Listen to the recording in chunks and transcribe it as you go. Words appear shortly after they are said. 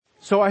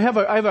So I have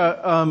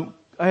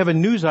a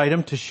news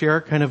item to share,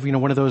 kind of,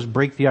 one of those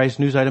break the ice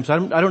news items. I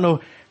don't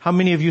know how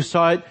many of you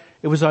saw it.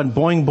 It was on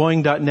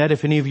boingboing.net,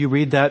 if any of you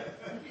read that.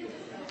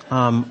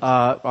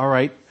 All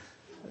right.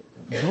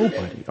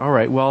 Nobody. All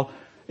right. Well,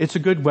 it's a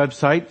good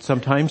website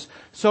sometimes.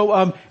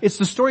 So, it's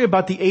the story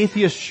about the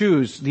Atheist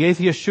Shoes. The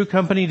Atheist Shoe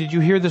Company. Did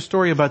you hear the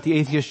story about the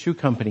Atheist Shoe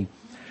Company?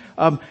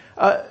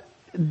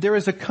 There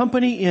is a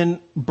company in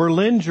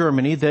Berlin,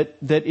 Germany that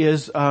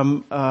is,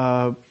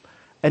 an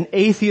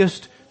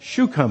atheist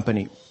shoe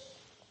company.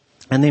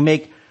 And they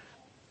make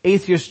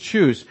atheist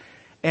shoes.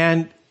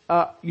 And,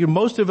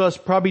 most of us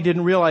probably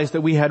didn't realize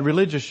that we had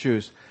religious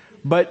shoes.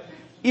 But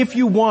if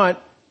you want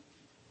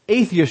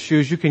atheist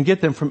shoes, you can get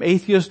them from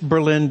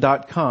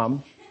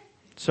atheistberlin.com.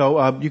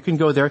 So, you can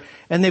go there.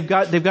 And they've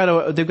got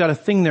a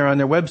thing there on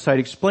their website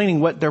explaining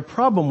what their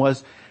problem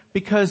was,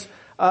 because,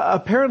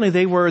 apparently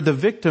they were the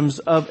victims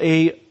of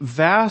a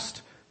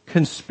vast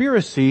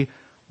conspiracy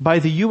by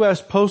the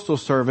U.S. Postal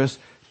Service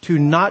to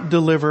not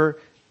deliver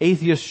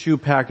atheist shoe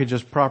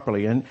packages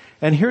properly. And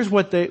here's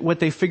what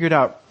they figured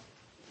out.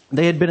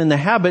 They had been in the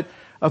habit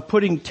of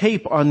putting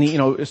tape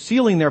on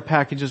sealing their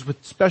packages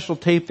with special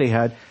tape they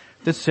had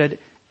that said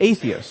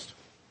atheist.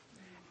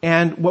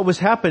 And what was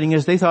happening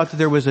is they thought that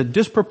there was a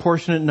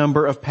disproportionate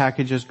number of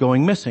packages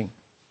going missing.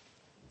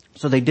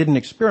 So they did an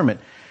experiment.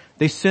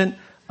 They sent,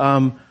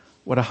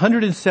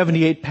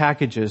 178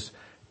 packages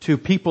to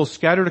people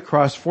scattered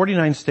across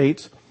 49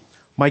 states.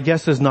 My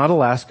guess is not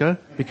Alaska,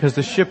 because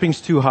the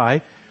shipping's too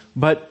high.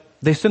 But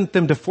they sent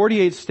them to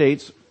 48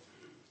 states,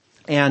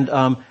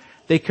 and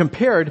they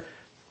compared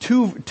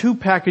two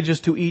packages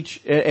to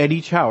at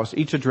each house,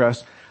 each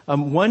address.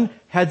 One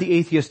had the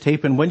atheist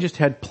tape, and one just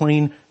had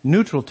plain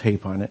neutral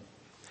tape on it.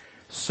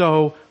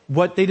 So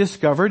what they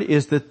discovered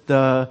is that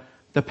the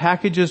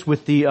packages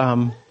with the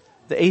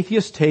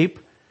atheist tape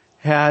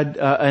had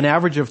an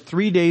average of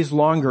 3 days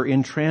longer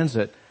in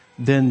transit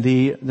than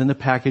the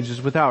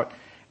packages without.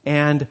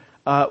 And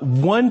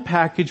one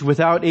package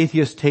without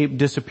atheist tape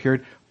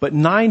disappeared, but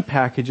 9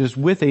 packages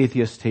with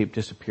atheist tape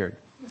disappeared.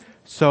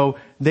 So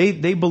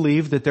they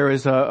believe that there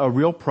is a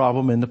real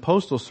problem in the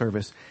Postal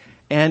Service.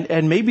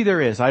 And maybe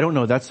there is. I don't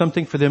know. That's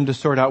something for them to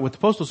sort out with the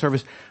Postal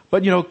Service.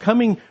 But,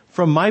 coming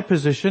from my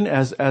position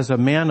as a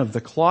man of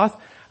the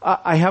cloth,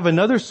 I have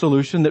another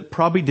solution that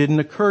probably didn't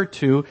occur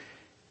to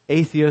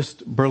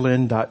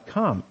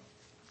atheistberlin.com.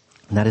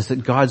 And that is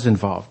that God's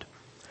involved.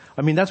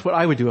 I mean, that's what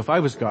I would do if I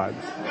was God,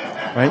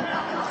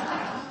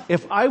 right?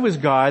 If I was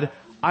God,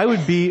 I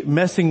would be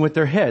messing with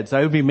their heads.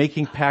 I would be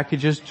making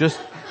packages just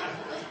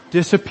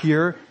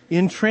disappear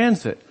in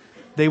transit.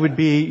 They would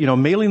be,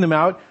 mailing them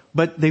out,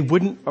 but they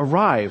wouldn't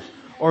arrive.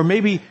 Or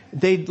maybe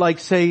they'd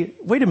say,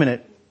 wait a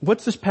minute,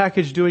 what's this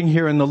package doing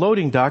here in the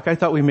loading dock? I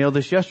thought we mailed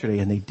this yesterday.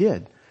 And they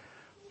did.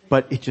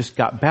 But it just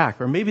got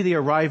back. Or maybe they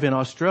arrive in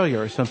Australia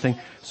or something.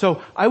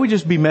 So I would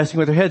just be messing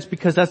with their heads,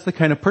 because that's the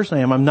kind of person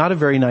I am. I'm not a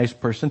very nice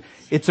person.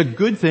 It's a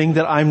good thing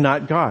that I'm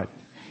not God.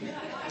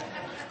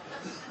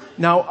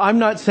 Now, I'm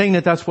not saying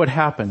that that's what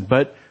happened,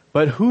 but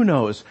who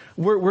knows?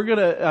 We're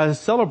gonna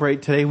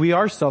celebrate today. We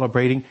are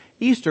celebrating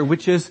Easter,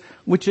 which is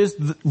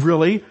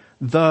really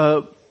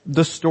the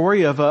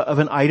story of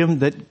an item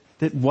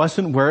that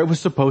wasn't where it was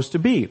supposed to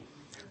be.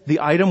 The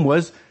item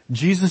was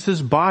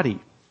Jesus' body.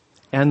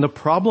 And the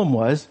problem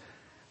was,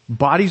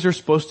 bodies are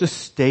supposed to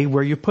stay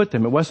where you put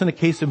them. It wasn't a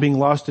case of being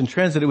lost in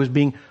transit, it was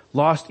being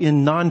lost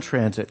in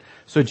non-transit.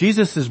 So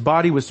Jesus'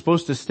 body was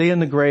supposed to stay in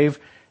the grave,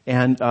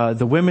 and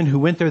the women who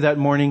went there that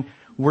morning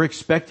were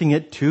expecting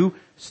it to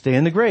stay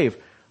in the grave.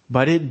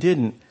 But it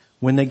didn't.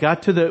 When they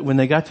got to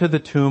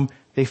the tomb,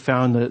 they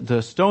found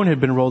the stone had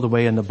been rolled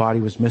away and the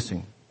body was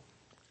missing.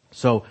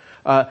 So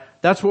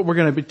that's what we're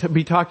going to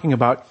be talking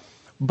about.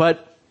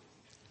 But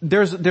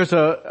there's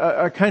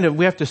a kind of,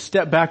 we have to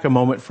step back a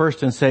moment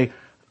first and say,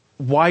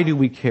 why do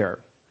we care?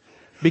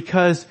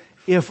 Because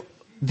if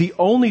the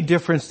only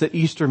difference that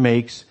Easter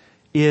makes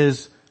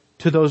is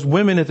to those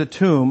women at the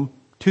tomb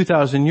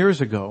 2,000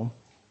 years ago,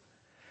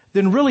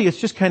 then really it's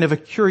just kind of a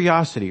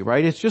curiosity,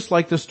 right? It's just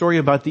like the story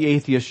about the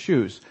atheist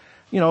shoes.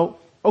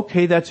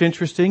 Okay, that's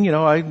interesting.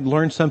 I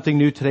learned something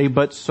new today,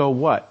 but so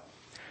what?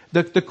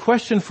 The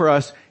question for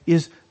us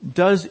is,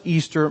 does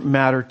Easter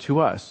matter to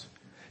us?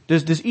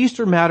 Does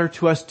Easter matter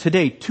to us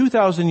today,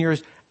 2,000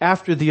 years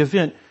after the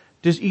event?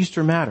 Does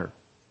Easter matter?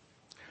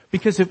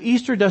 Because if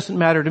Easter doesn't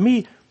matter to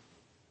me,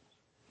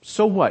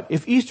 so what?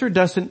 If Easter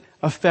doesn't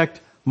affect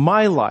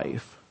my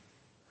life,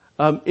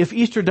 if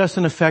Easter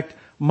doesn't affect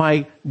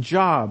my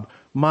job,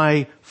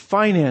 my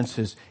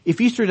finances, if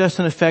Easter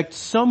doesn't affect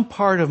some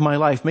part of my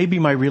life, maybe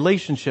my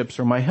relationships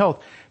or my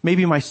health,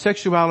 maybe my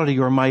sexuality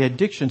or my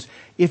addictions,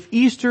 if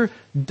Easter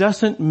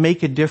doesn't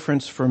make a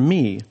difference for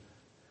me,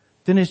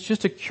 then it's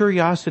just a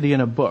curiosity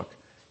in a book.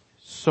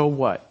 So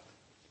what?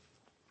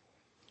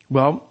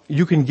 Well,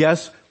 you can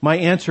guess my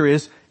answer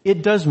is,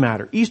 it does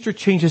matter. Easter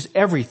changes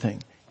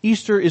everything.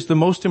 Easter is the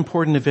most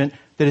important event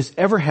that has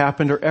ever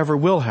happened or ever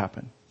will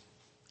happen.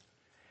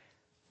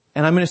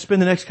 And I'm going to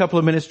spend the next couple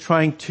of minutes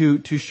trying to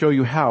show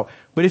you how.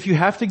 But if you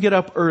have to get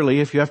up early,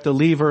 if you have to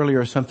leave early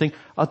or something,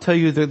 I'll tell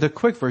you the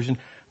quick version.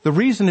 The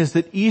reason is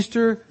that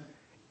Easter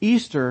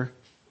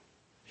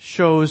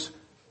shows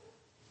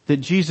that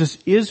Jesus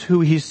is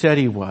who he said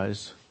he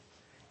was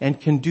and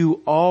can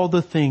do all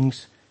the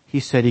things he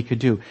said he could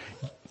do.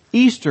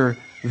 Easter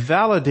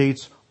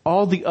validates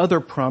all the other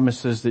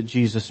promises that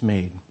Jesus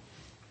made.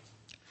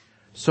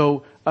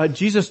 So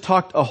Jesus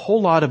talked a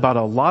whole lot about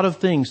a lot of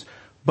things,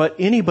 but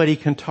anybody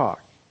can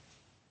talk.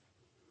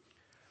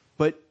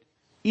 But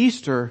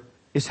Easter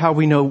is how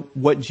we know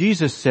what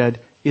Jesus said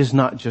is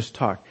not just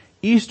talk.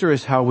 Easter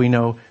is how we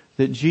know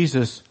that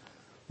Jesus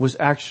was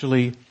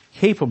actually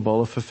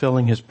capable of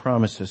fulfilling his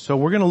promises. So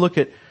we're going to look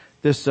at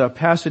this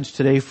passage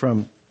today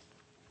from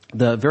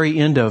the very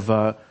end of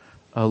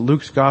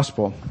Luke's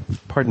Gospel.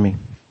 Pardon me.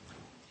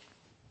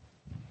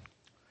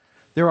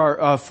 There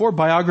are 4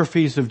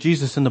 biographies of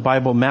Jesus in the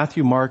Bible: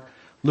 Matthew, Mark,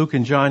 Luke,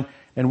 and John.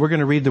 And we're going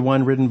to read the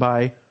one written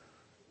by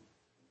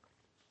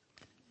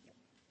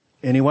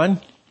anyone?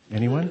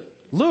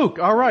 Luke.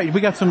 All right. We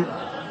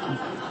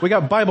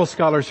got Bible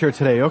scholars here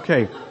today.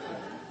 Okay.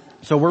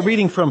 So we're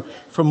reading from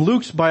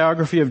Luke's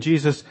biography of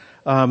Jesus,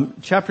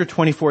 chapter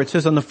 24. It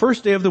says, on the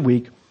first day of the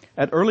week,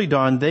 at early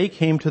dawn, they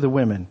came to the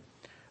women.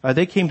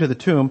 They came to the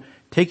tomb,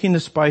 taking the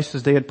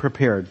spices they had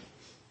prepared.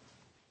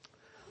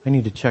 I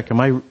need to check.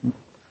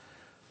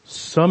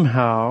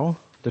 Somehow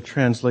the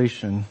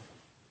translation,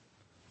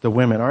 the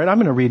women. All right, I'm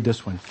going to read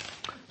this one.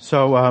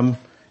 So,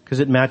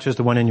 because it matches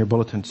the one in your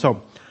bulletin.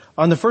 So,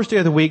 on the first day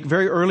of the week,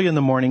 very early in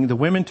the morning, the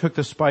women took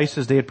the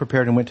spices they had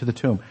prepared and went to the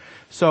tomb.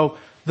 So,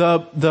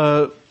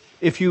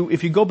 if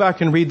you go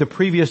back and read the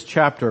previous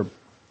chapter,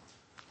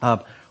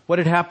 what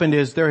had happened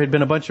is there had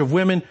been a bunch of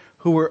women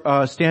who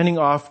were standing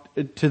off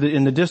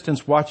in the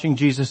distance watching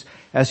Jesus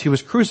as he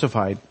was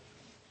crucified.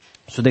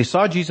 So they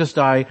saw Jesus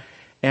die,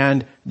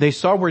 and they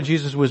saw where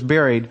Jesus was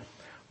buried,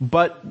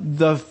 but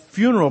the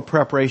funeral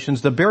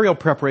preparations, the burial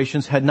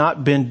preparations had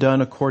not been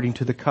done according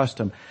to the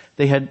custom.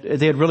 They had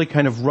really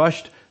kind of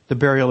rushed the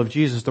burial of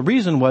Jesus. The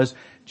reason was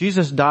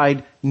Jesus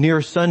died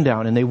near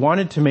sundown, and they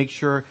wanted to make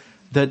sure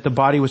that the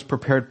body was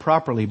prepared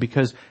properly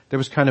because there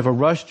was kind of a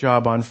rush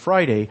job on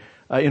Friday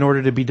in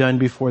order to be done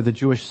before the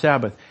Jewish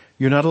Sabbath.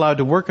 You're not allowed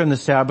to work on the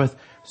Sabbath,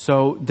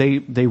 so they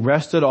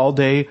rested all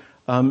day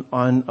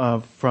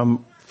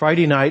from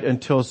Friday night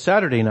until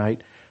Saturday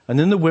night. And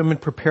then the women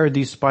prepared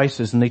these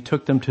spices and they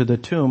took them to the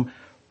tomb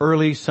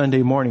early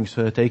Sunday morning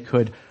so that they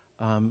could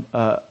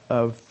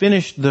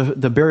finish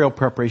the burial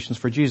preparations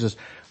for Jesus.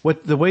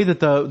 The way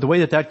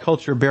that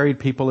culture buried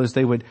people is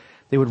they would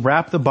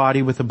wrap the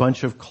body with a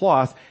bunch of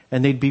cloth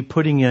and they'd be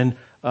putting in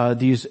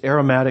these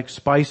aromatic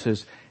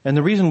spices. And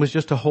the reason was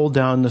just to hold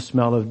down the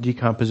smell of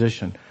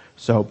decomposition.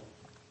 So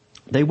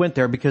they went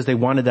there because they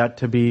wanted that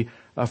to be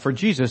for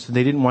Jesus.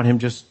 They didn't want him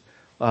just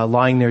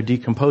lying there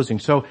decomposing.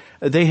 So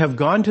they have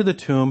gone to the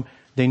tomb.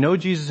 They know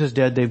Jesus is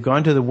dead. They've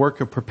gone to the work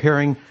of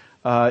preparing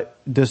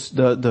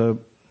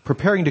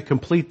preparing to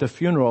complete the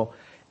funeral.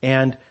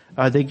 And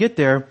they get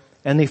there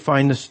and they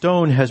find the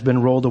stone has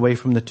been rolled away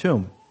from the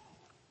tomb.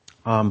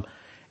 And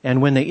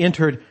when they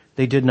entered,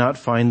 they did not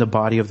find the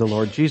body of the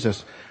Lord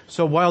Jesus.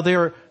 So while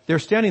they're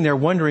standing there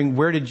wondering,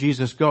 where did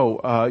Jesus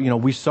go?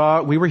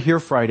 We were here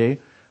Friday.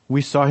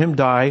 We saw him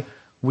die.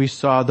 We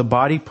saw the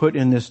body put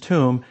in this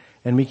tomb,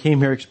 and we came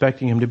here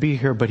expecting him to be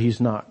here, but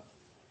he's not.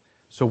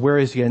 So where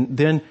is he? And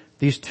then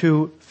these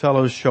 2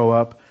 fellows show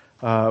up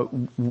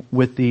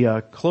with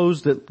the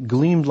clothes that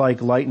gleamed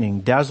like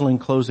lightning, dazzling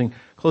clothing.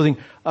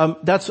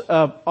 That's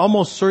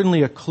almost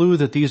certainly a clue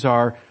that these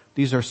are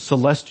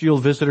celestial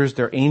visitors.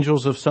 They're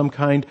angels of some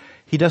kind.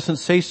 He doesn't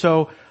say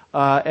so,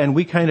 and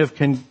we kind of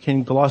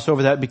can gloss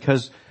over that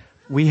because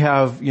we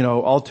have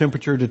all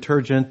temperature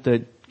detergent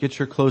that gets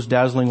your clothes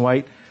dazzling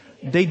white.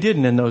 They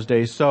didn't in those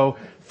days. So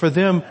for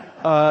them,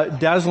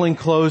 dazzling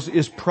clothes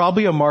is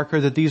probably a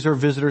marker that these are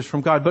visitors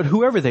from God. But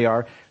whoever they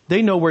are,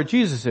 they know where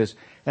Jesus is.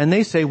 And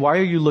they say, why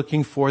are you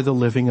looking for the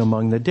living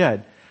among the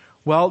dead?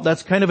 Well,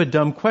 that's kind of a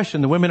dumb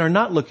question. The women are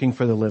not looking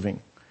for the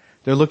living.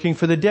 They're looking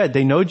for the dead.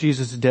 They know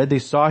Jesus is dead. They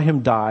saw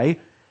him die.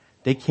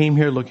 They came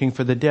here looking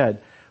for the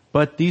dead.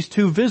 But these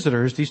 2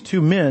 visitors, these 2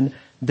 men,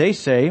 they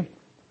say,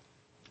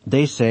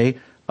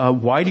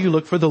 why do you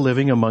look for the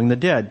living among the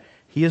dead?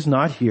 He is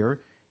not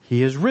here.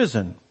 He is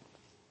risen.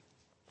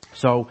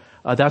 So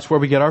that's where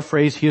we get our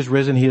phrase, he is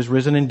risen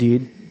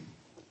indeed,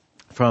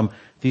 from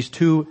these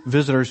 2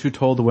 visitors who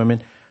told the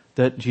women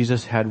that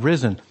Jesus had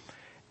risen.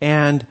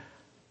 And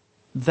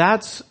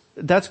that's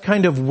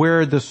kind of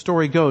where the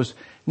story goes.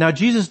 Now,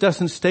 Jesus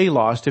doesn't stay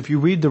lost. If you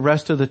read the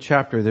rest of the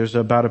chapter, there's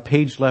about a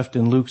page left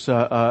in Luke's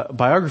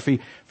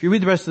biography. If you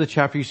read the rest of the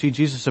chapter, you see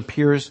Jesus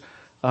appears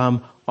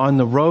on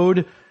the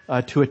road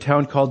to a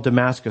town called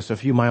Damascus,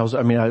 Emmaus,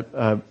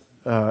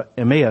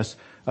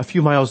 a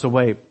few miles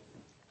away.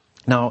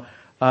 Now,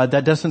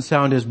 that doesn't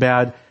sound as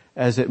bad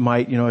as it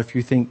might, if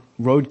you think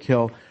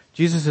roadkill.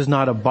 Jesus is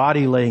not a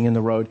body laying in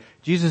the road.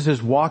 Jesus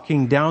is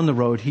walking down the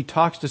road. He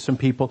talks to some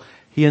people.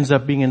 He ends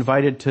up being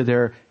invited to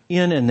their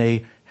inn and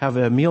they have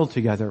a meal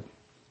together.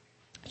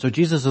 So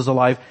Jesus is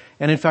alive,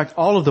 and in fact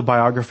all of the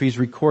biographies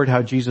record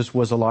how Jesus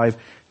was alive.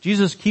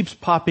 Jesus keeps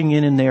popping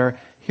in and there,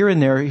 here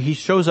and there. He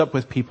shows up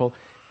with people,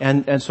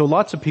 and so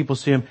lots of people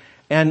see him.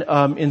 And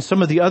in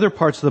some of the other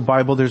parts of the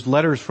Bible, there's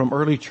letters from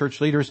early church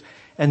leaders,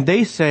 and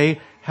they say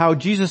how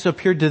Jesus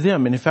appeared to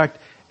them. And in fact,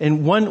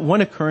 in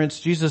one occurrence,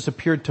 Jesus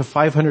appeared to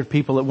 500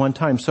 people at one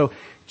time. So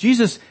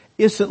Jesus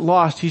isn't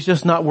lost. He's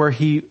just not where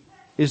he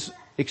is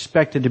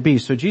expected to be.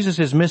 So Jesus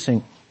is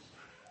missing.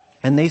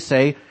 And they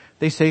say,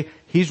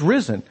 he's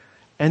risen.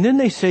 And then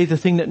they say the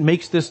thing that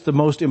makes this the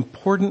most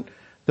important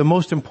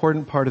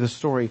part of the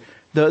story.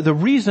 The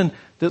reason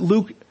that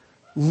Luke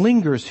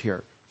lingers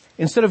here,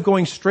 instead of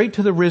going straight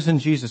to the risen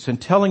Jesus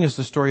and telling us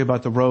the story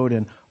about the road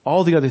and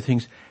all the other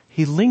things,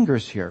 he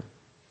lingers here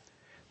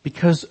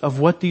because of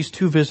what these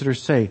two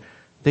visitors say.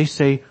 They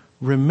say,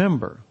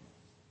 remember.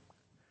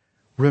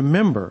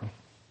 Remember.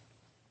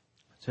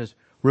 It says,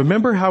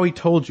 remember how he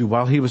told you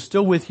while he was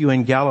still with you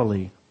in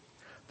Galilee,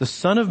 the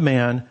Son of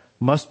Man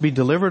must be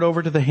delivered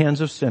over to the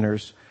hands of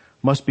sinners,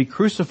 must be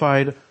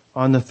crucified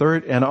on the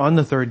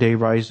third day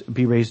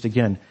be raised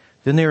again.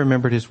 Then they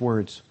remembered his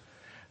words.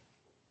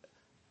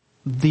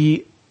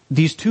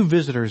 These two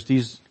visitors,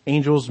 these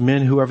angels,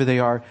 men, whoever they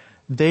are,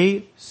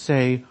 they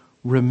say,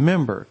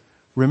 remember.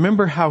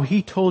 Remember how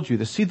he told you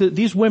this. See,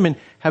 these women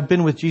have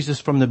been with Jesus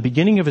from the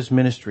beginning of his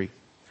ministry.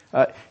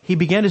 He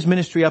began his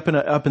ministry up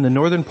in the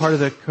northern part of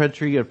the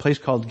country, a place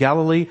called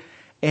Galilee,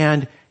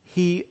 and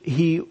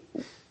he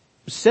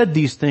said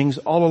these things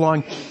all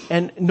along,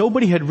 and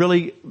nobody had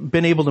really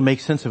been able to make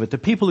sense of it. The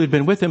people who'd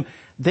been with him,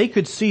 they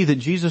could see that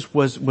Jesus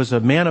was a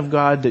man of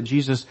God, that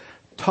Jesus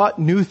taught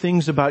new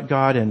things about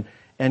God,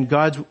 and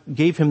God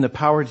gave him the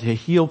power to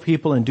heal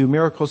people and do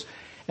miracles.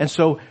 And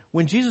so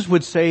when Jesus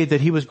would say that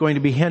he was going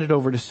to be handed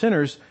over to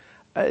sinners,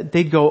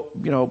 they'd go,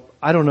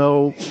 I don't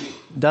know,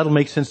 that'll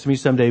make sense to me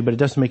someday, but it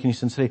doesn't make any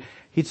sense today.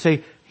 He'd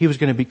say he was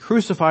going to be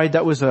crucified.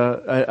 That was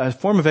a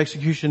form of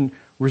execution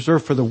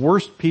reserved for the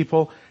worst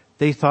people.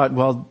 They thought,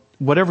 well,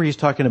 whatever he's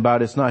talking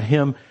about, it's not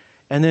him.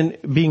 And then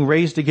being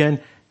raised again,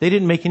 they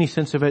didn't make any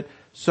sense of it,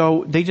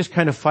 so they just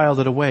kind of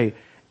filed it away.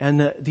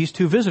 And these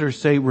two visitors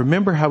say,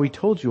 remember how he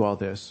told you all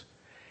this.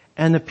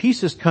 And the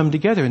pieces come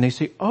together and they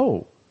say,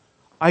 oh,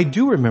 I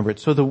do remember it.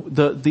 So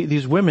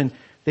these women,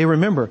 they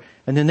remember.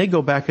 And then they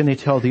go back and they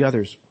tell the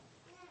others.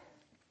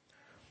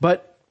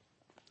 But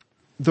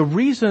the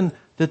reason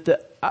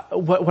that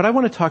what I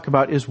want to talk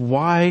about is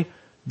why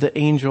the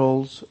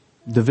angels,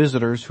 the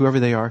visitors, whoever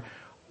they are,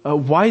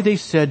 why they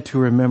said to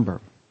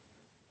remember.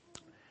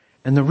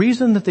 And the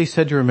reason that they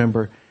said to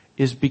remember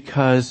is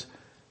because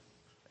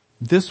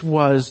this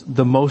was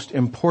the most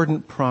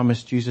important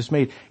promise Jesus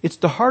made. It's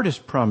the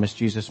hardest promise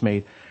Jesus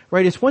made,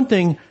 right? It's one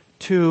thing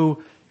if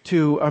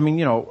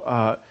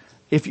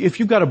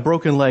you've got a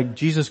broken leg,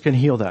 Jesus can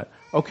heal that.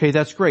 Okay,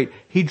 that's great.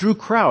 He drew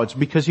crowds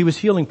because he was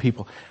healing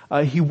people.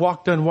 He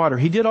walked on water.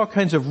 He did all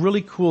kinds of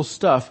really cool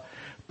stuff,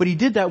 but he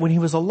did that when he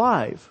was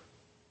alive.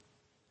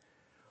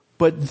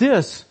 But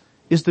this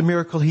is the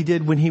miracle he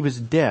did when he was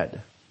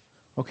dead.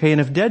 Okay,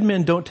 and if dead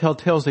men don't tell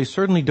tales, they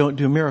certainly don't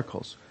do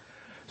miracles.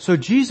 So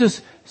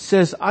Jesus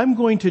says, I'm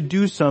going to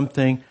do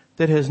something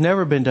that has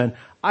never been done.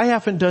 I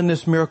haven't done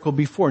this miracle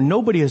before.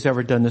 Nobody has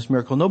ever done this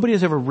miracle. Nobody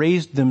has ever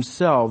raised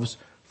themselves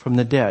from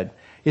the dead.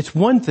 It's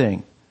one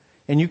thing.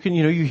 And you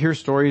hear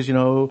stories,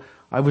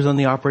 I was on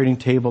the operating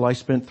table, I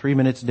spent 3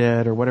 minutes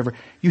dead or whatever.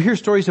 You hear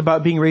stories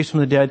about being raised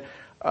from the dead.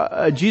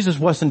 Jesus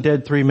wasn't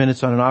dead 3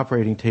 minutes on an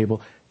operating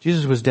table.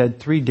 Jesus was dead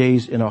 3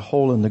 days in a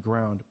hole in the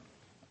ground.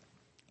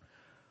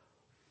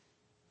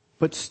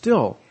 But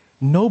still,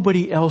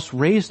 nobody else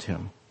raised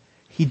him.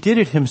 He did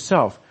it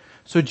himself.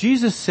 So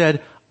Jesus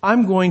said,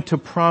 I'm going to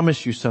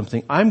promise you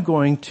something. I'm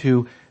going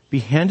to be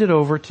handed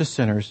over to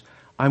sinners.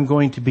 I'm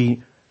going to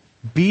be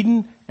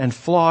beaten and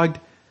flogged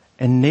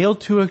and nailed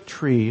to a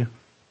tree.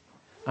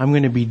 I'm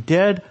going to be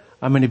dead.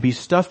 I'm going to be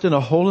stuffed in a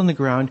hole in the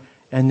ground.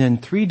 And then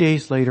 3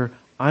 days later,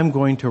 I'm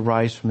going to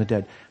rise from the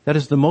dead. That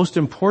is the most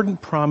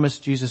important promise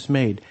Jesus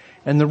made.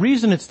 And the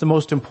reason it's the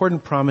most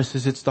important promise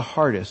is it's the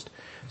hardest.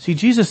 See,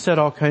 Jesus said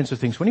all kinds of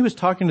things. When he was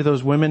talking to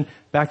those women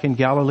back in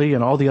Galilee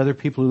and all the other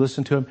people who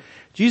listened to him,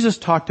 Jesus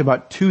talked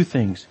about two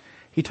things.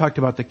 He talked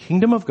about the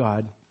kingdom of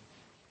God,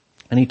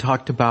 and he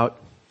talked about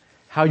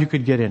how you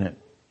could get in it.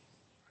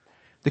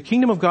 The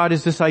kingdom of God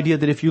is this idea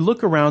that if you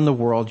look around the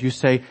world, you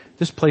say,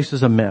 this place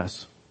is a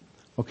mess.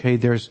 Okay,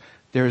 there's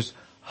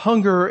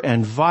hunger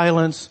and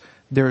violence,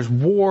 there's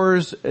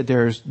wars,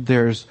 there's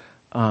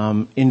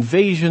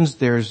invasions,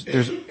 there's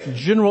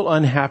general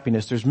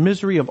unhappiness, there's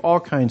misery of all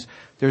kinds.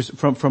 There's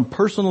from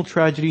personal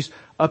tragedies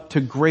up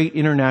to great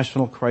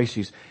international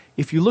crises.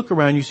 If you look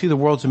around, you see the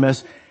world's a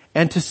mess.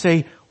 And to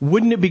say,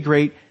 wouldn't it be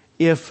great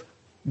if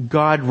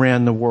God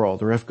ran the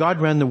world, or if God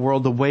ran the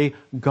world the way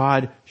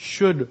God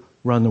should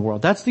run the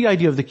world? That's the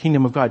idea of the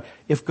kingdom of God.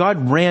 If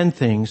God ran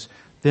things,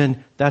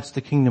 then that's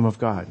the kingdom of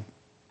God.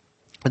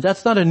 But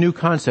that's not a new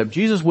concept.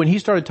 Jesus, when he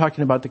started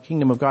talking about the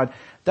kingdom of God,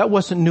 that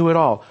wasn't new at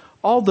all.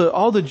 All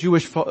the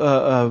Jewish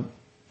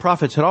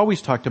prophets had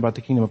always talked about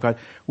the kingdom of God.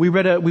 We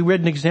read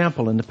an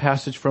example in the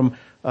passage from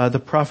the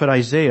prophet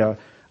Isaiah.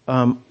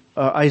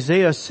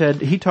 Isaiah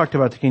said, he talked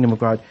about the kingdom of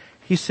God.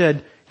 He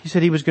said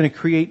he was going to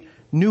create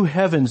new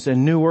heavens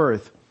and new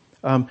earth.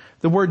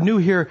 The word new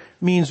here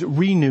means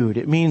renewed.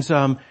 It means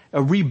a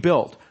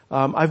rebuilt.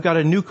 I've got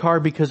a new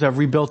car because I've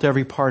rebuilt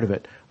every part of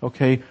it.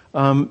 Okay,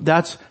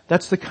 that's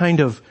the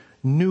kind of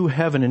new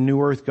heaven and new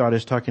earth God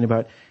is talking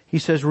about. He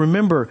says,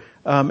 remember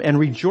and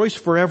rejoice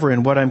forever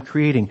in what I'm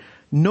creating.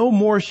 No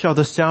more shall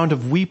the sound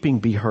of weeping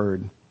be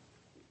heard.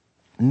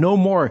 No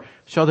more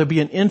shall there be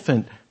an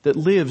infant that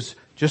lives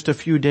just a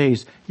few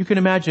days. You can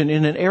imagine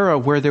in an era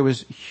where there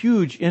was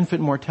huge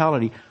infant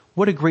mortality,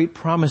 what a great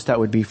promise that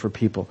would be for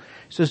people.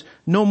 He says,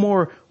 no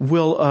more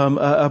will,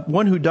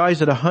 one who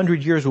dies at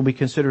 100 years will be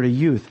considered a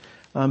youth.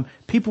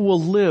 People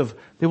will live,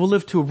 they will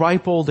live to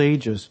ripe old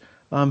ages.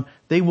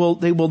 They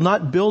will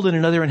not build and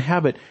another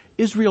inhabit.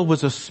 Israel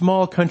was a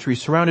small country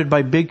surrounded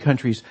by big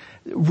countries.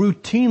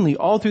 Routinely,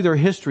 all through their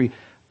history,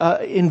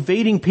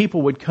 invading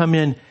people would come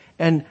in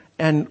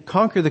and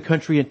conquer the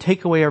country and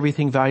take away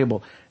everything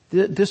valuable.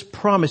 This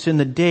promise in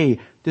the day,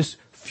 this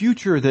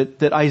future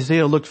that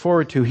Isaiah looked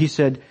forward to, he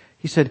said,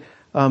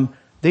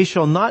 they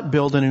shall not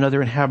build and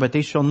another inhabit.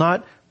 They shall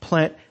not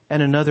plant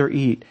and another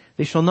eat.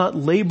 They shall not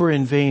labor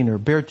in vain or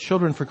bear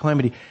children for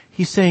calamity.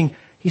 He's saying,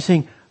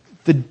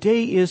 the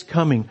day is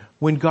coming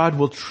when God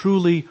will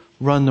truly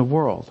run the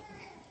world.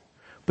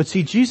 But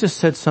see, Jesus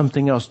said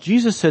something else.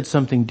 Jesus said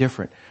something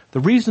different. The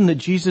reason that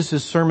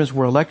Jesus' sermons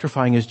were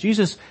electrifying is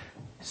Jesus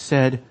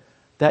said,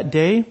 that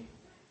day,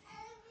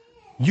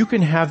 you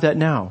can have that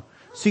now.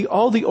 See,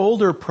 all the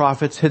older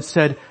prophets had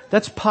said,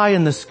 that's pie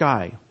in the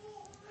sky.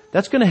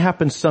 That's going to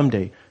happen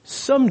someday.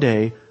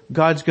 Someday,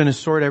 God's going to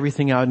sort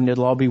everything out and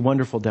it'll all be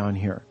wonderful down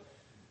here.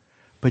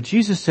 But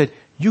Jesus said,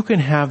 you can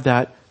have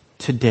that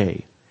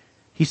today.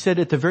 He said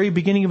at the very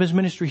beginning of his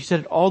ministry, he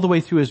said it all the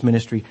way through his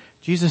ministry,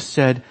 Jesus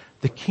said,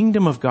 the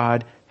kingdom of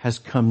God has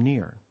come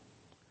near.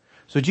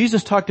 So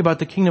Jesus talked about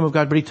the kingdom of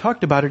God, but he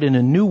talked about it in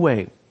a new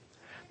way.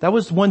 That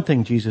was one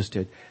thing Jesus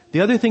did. The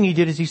other thing he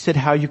did is he said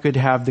how you could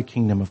have the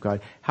kingdom of God,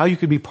 how you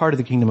could be part of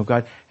the kingdom of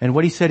God. And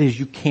what he said is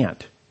you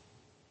can't.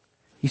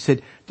 He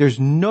said, there's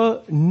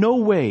no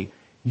way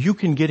you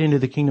can get into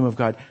the kingdom of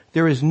God.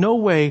 There is no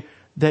way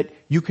that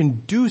you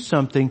can do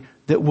something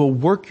that will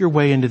work your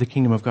way into the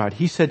kingdom of God.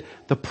 He said,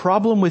 the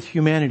problem with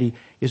humanity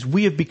is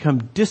we have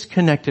become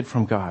disconnected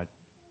from God.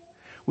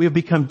 We have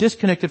become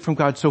disconnected from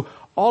God, so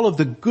all of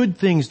the good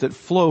things that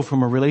flow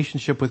from a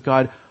relationship with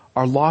God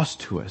are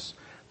lost to us.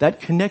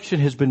 That connection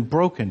has been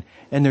broken,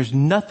 and there's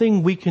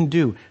nothing we can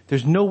do.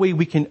 There's no way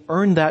we can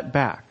earn that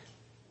back.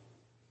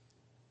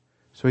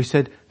 So he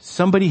said,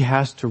 somebody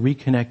has to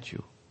reconnect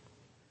you.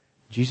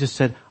 Jesus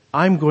said,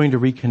 I'm going to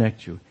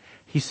reconnect you.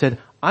 He said,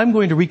 I'm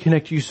going to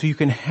reconnect you so you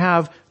can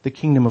have the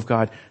kingdom of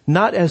God,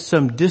 not as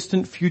some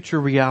distant future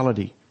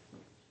reality,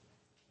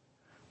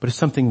 but as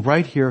something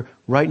right here,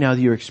 right now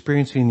that you're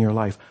experiencing in your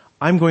life.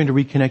 I'm going to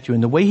reconnect you.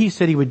 And the way he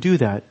said he would do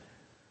that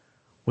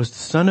was the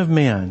Son of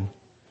Man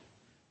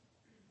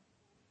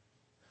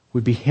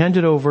would be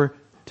handed over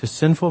to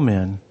sinful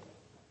men,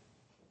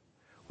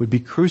 would be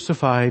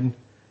crucified,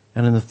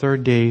 and on the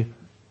third day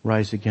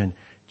rise again.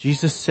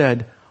 Jesus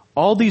said,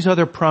 all these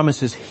other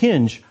promises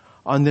hinge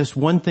on this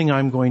one thing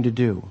I'm going to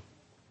do.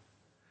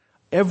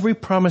 Every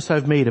promise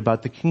I've made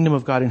about the kingdom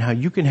of God and how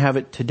you can have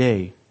it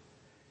today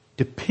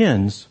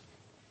depends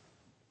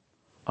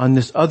on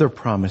this other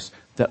promise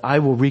that I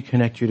will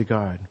reconnect you to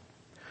God.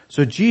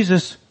 So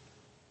Jesus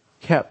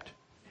kept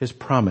his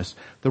promise.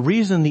 The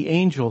reason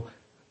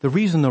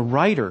the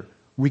writer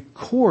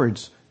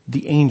records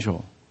the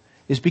angel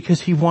is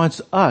because he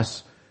wants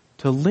us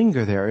to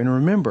linger there and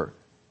remember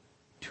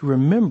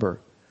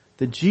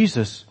that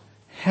Jesus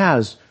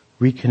has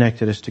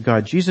reconnected us to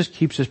God. Jesus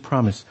keeps his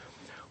promise.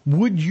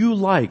 Would you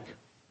like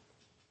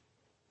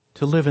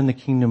to live in the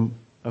kingdom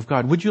of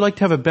God? Would you like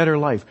to have a better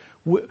life?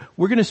 We're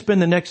going to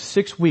spend the next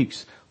 6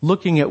 weeks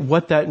looking at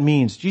what that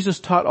means. Jesus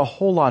taught a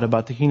whole lot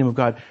about the kingdom of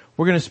God.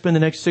 We're going to spend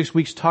the next 6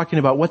 weeks talking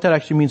about what that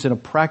actually means in a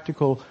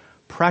practical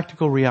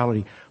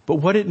reality. But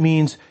what it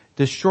means,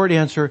 the short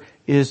answer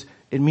is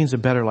it means a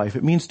better life.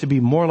 It means to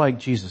be more like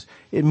Jesus.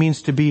 It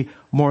means to be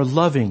more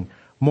loving,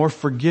 more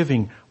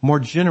forgiving, more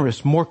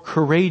generous, more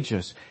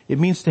courageous. It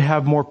means to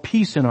have more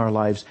peace in our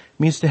lives. It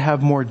means to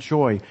have more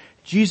joy.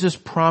 Jesus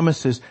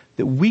promises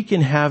that we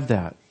can have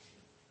that.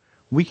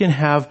 We can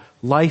have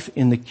life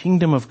in the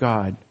kingdom of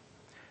God.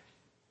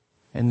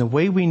 And the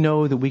way we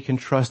know that we can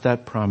trust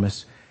that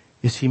promise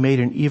is he made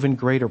an even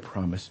greater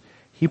promise.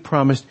 He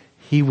promised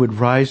he would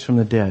rise from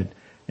the dead.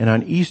 And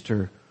on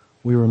Easter,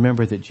 we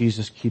remember that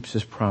Jesus keeps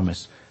his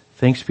promise.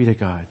 Thanks be to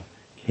God.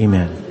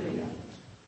 Amen.